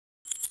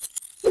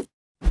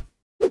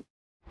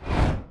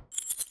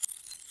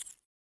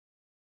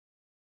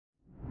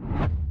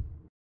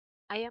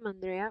I am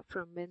Andrea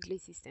from Bentley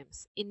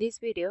Systems. In this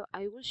video,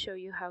 I will show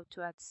you how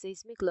to add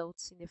seismic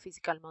loads in the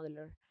Physical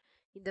Modeler.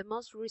 In the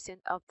most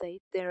recent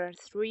update, there are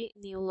three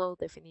new load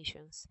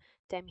definitions: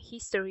 time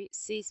history,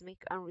 seismic,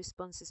 and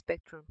response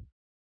spectrum.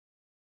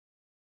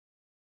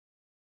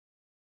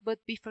 But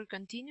before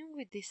continuing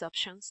with these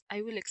options,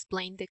 I will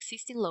explain the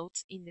existing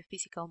loads in the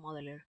Physical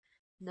Modeler.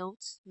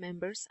 Nodes,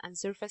 members, and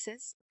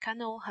surfaces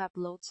can all have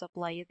loads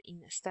applied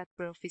in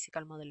STAAD.Pro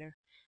Physical Modeler.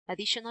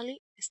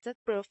 Additionally,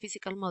 STAAD.Pro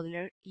Physical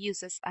Modeler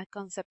uses a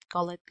concept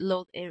called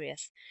load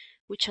areas,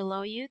 which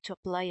allow you to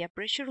apply a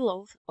pressure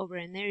load over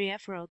an area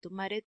for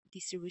automated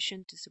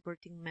distribution to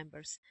supporting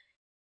members.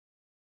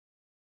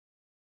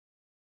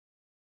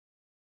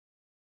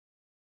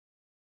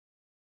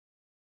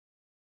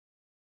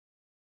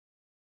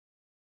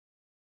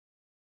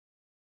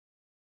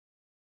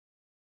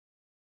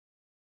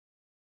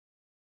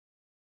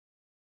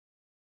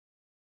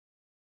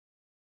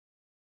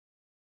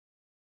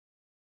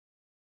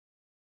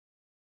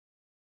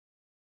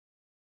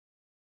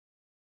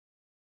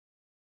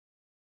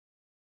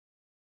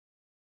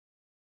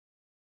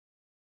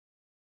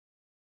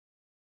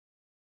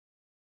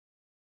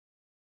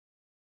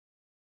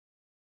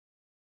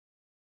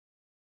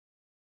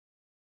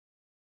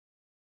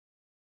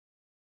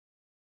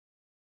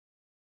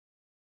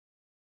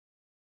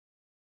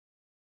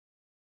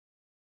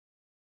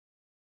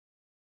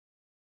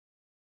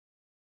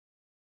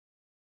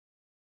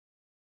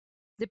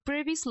 The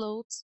previous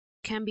loads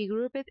can be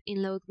grouped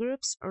in load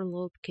groups or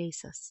load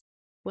cases.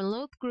 When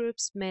load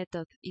groups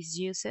method is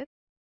used,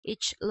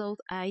 each load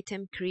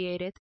item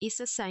created is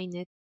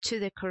assigned to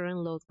the current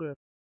load group,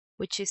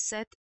 which is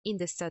set in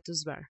the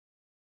status bar.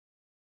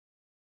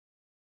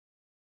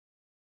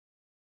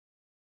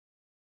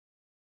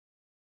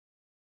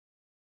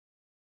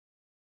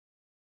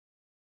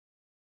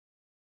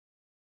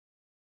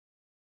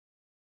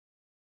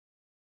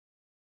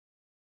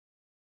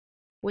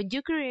 When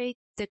you create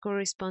the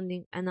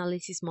corresponding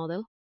analysis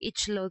model,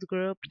 each load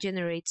group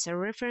generates a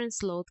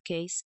reference load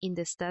case in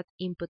the STAAD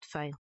input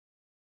file.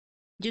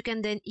 You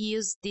can then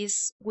use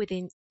this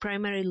within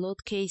primary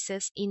load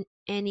cases in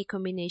any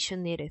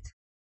combination needed.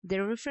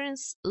 The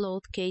reference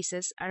load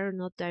cases are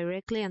not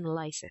directly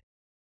analyzed.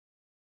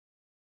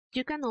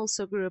 You can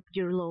also group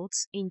your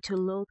loads into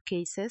load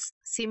cases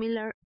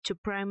similar to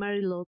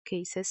primary load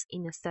cases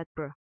in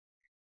STAAD.Pro.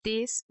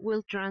 This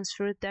will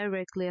transfer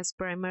directly as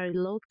primary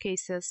load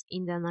cases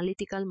in the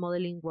analytical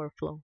modeling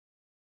workflow.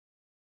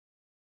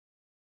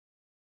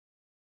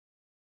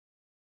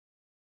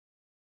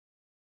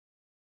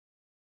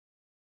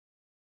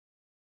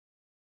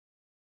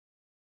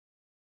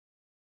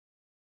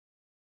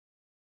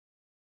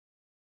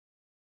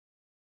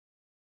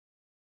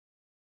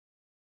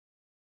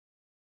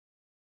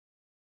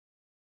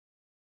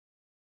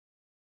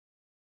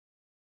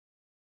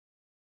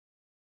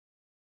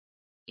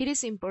 It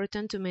is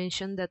important to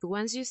mention that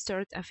once you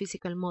start a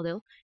physical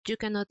model, you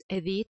cannot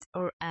edit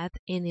or add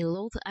any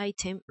load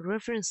item,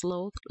 reference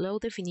load,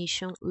 load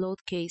definition,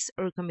 load case,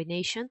 or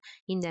combination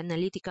in the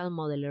analytical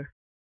modeler.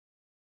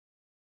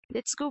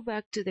 Let's go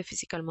back to the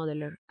Physical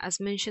Modeler. As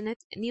mentioned,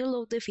 new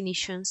load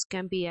definitions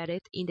can be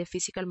added in the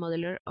Physical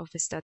Modeler of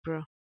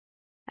STAAD.Pro.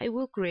 I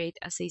will create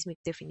a seismic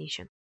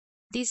definition.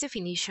 This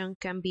definition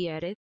can be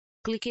added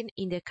clicking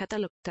in the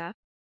Catalog tab,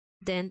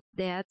 then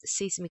the Add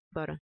Seismic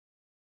button.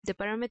 The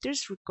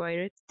parameters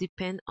required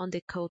depend on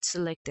the code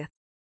selected.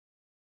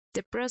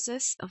 The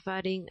process of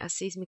adding a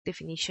seismic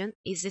definition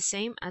is the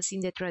same as in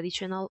the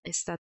traditional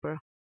STAAD.Pro.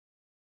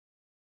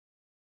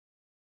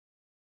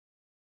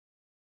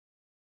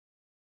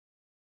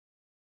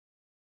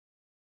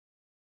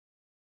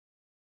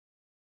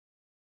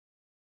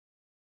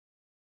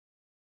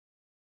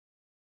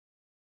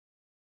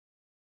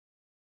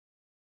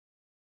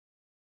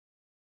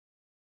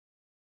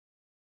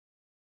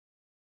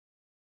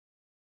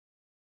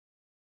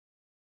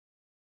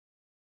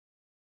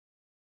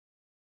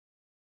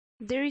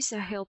 There is a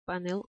help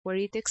panel where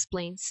it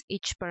explains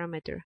each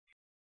parameter.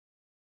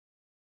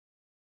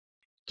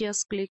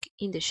 Just click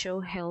in the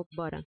Show Help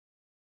button.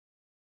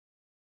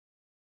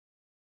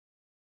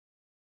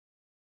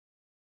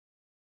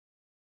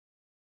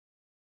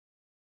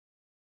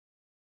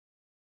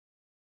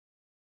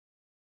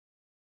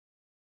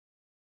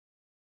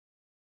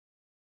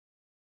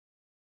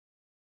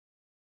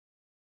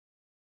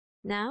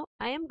 Now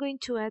I am going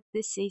to add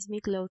the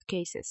seismic load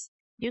cases.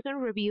 You can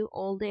review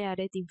all the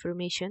added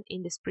information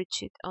in the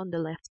spreadsheet on the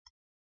left.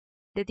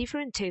 The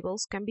different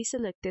tables can be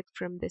selected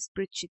from the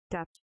Spreadsheet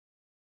tab.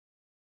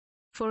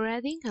 For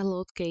adding a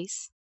load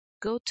case,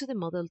 go to the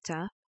Model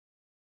tab,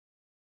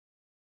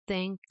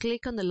 then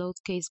click on the Load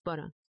Case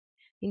button.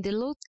 In the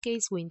Load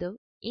Case window,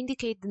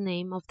 indicate the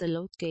name of the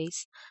load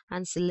case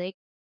and select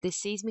the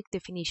Seismic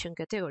Definition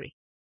category.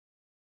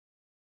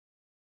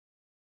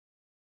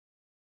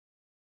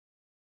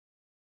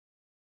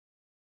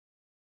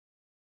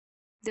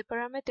 The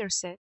parameter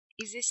set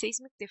is the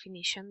seismic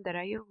definition that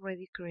I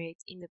already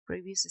created in the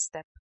previous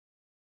step.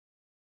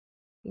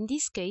 In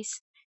this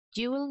case,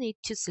 you will need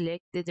to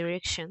select the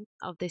direction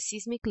of the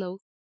seismic load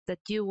that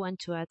you want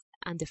to add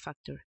and the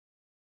factor.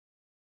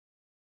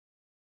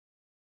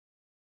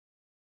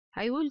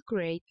 I will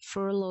create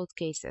 4 load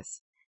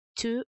cases,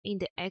 2 in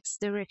the x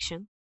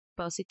direction,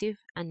 positive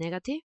and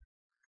negative,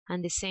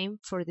 and the same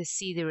for the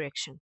z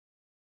direction.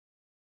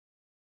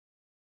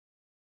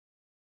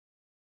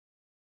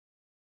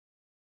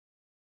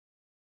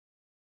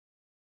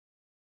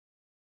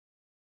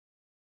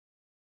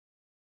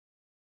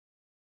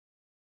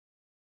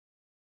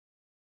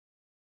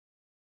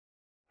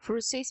 For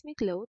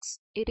seismic loads,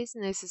 it is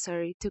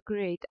necessary to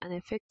create an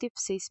effective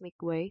seismic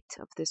weight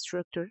of the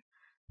structure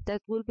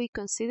that will be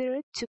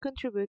considered to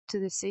contribute to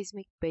the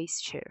seismic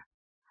base share.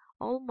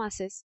 All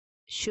masses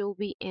should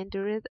be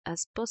entered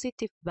as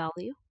positive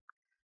value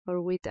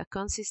or with a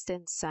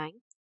consistent sign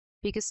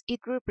because it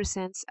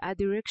represents a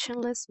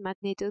directionless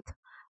magnitude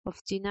of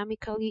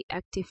dynamically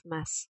active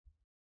mass.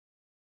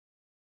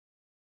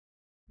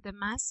 The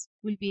mass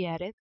will be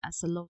added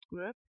as a load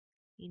group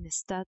in the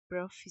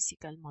STAAD.Pro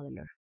Physical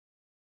Modeler.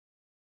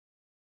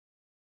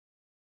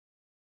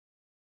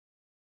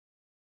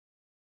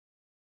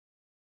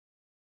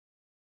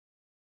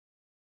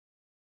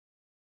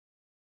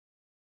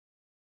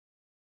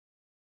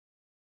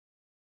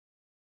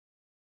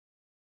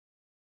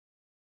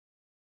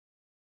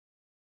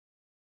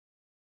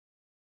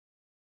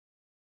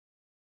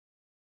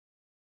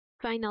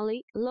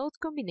 Finally, load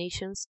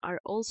combinations are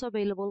also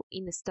available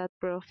in the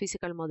STAAD.Pro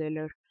Physical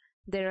Modeler.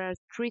 There are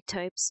 3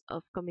 types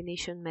of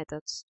combination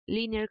methods: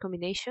 linear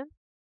combination,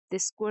 the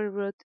square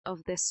root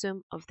of the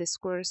sum of the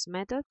squares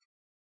method,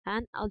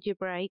 and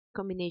algebraic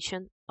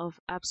combination of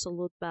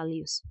absolute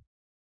values.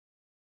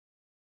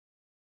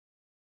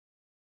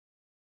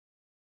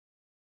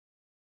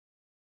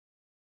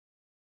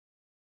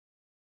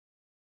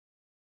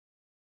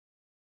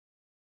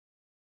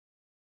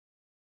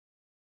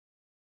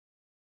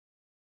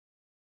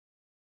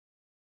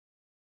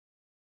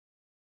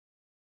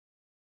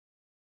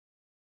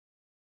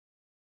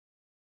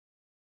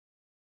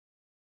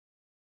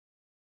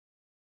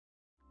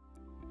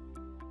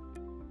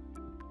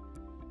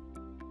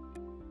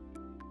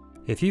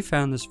 If you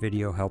found this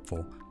video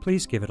helpful,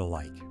 please give it a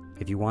like.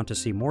 If you want to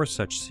see more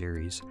such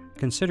series,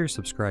 consider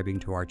subscribing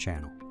to our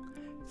channel.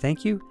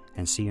 Thank you,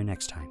 and see you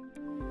next time.